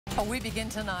Oh, we begin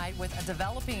tonight with a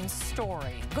developing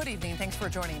story. Good evening. Thanks for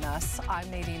joining us. I'm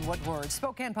Nadine Woodward.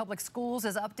 Spokane Public Schools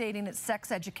is updating its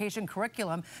sex education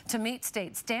curriculum to meet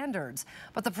state standards.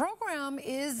 But the program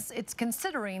it's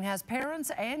considering has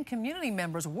parents and community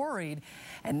members worried,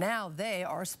 and now they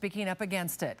are speaking up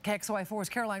against it. KXLY4's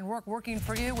Caroline Rourke working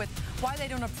for you with why they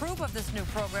don't approve of this new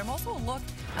program. Also a look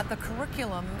at the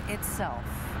curriculum itself.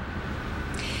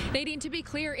 Nadine, to be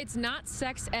clear, it's not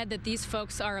sex ed that these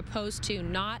folks are opposed to,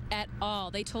 not at all.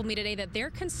 They told me today that their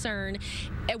concern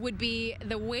would be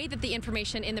the way that the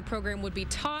information in the program would be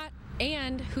taught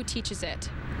and who teaches it.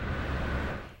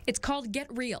 It's called Get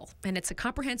Real, and it's a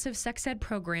comprehensive sex ed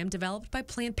program developed by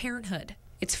Planned Parenthood.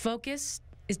 Its focus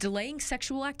is delaying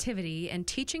sexual activity and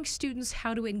teaching students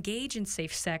how to engage in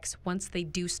safe sex once they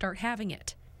do start having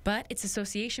it. But its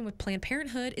association with Planned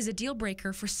Parenthood is a deal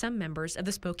breaker for some members of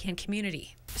the Spokane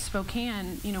community.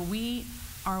 Spokane, we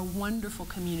are a wonderful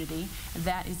community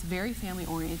that is very family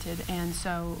oriented, and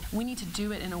so we need to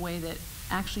do it in a way that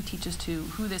actually teaches to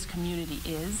who this community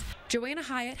is. Joanna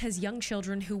Hyatt has young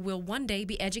children who will one day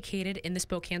be educated in the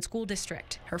Spokane School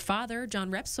District. Her father,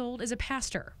 John Repsold, is a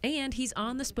pastor, and he's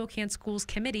on the Spokane Schools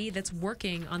Committee that's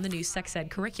working on the new sex ed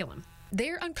curriculum.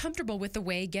 They're uncomfortable with the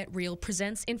way Get Real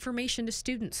presents information to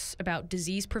students about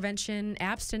disease prevention,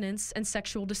 abstinence, and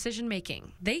sexual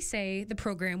decision-making. They say the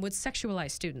program would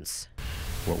sexualize students.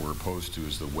 What we're opposed to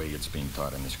is the way it's being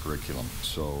taught in this curriculum.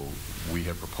 So we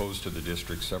have proposed to the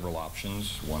district several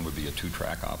options. One would be a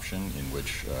two-track option in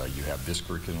which you have this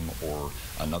curriculum or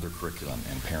another curriculum,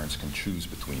 and parents can choose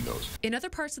between those. In other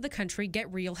parts of the country,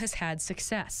 Get Real has had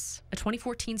success. A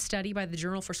 2014 study by the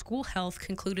Journal for School Health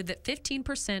concluded that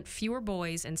 15% fewer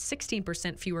boys and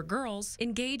 16% fewer girls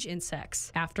engage in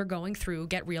sex after going through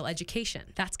Get Real education.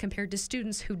 That's compared to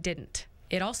students who didn't.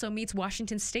 It also meets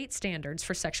Washington state standards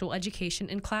for sexual education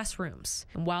in classrooms.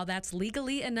 And while that's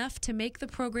legally enough to make the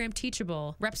program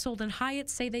teachable, Repsold and Hyatt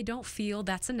say they don't feel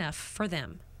that's enough for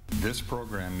them. This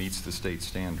program meets the state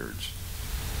standards.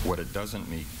 What it doesn't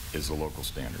meet is the local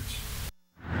standards.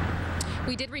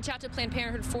 We did reach out to Planned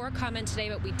Parenthood for a comment today,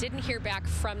 but we didn't hear back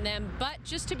from them. But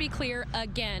just to be clear,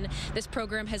 again, this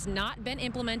program has not been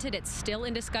implemented. It's still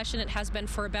in discussion. It has been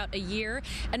for about a year.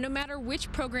 And no matter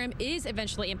which program is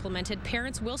eventually implemented,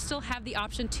 parents will still have the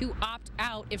option to opt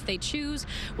out if they choose.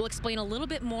 We'll explain a little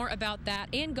bit more about that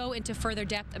and go into further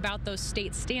depth about those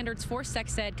state standards for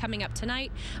sex ed coming up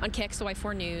tonight on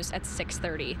KXLY4 News at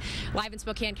 6:30. Live in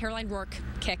Spokane, Caroline Rourke,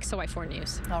 KXLY4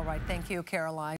 News. All right. Thank you, Caroline.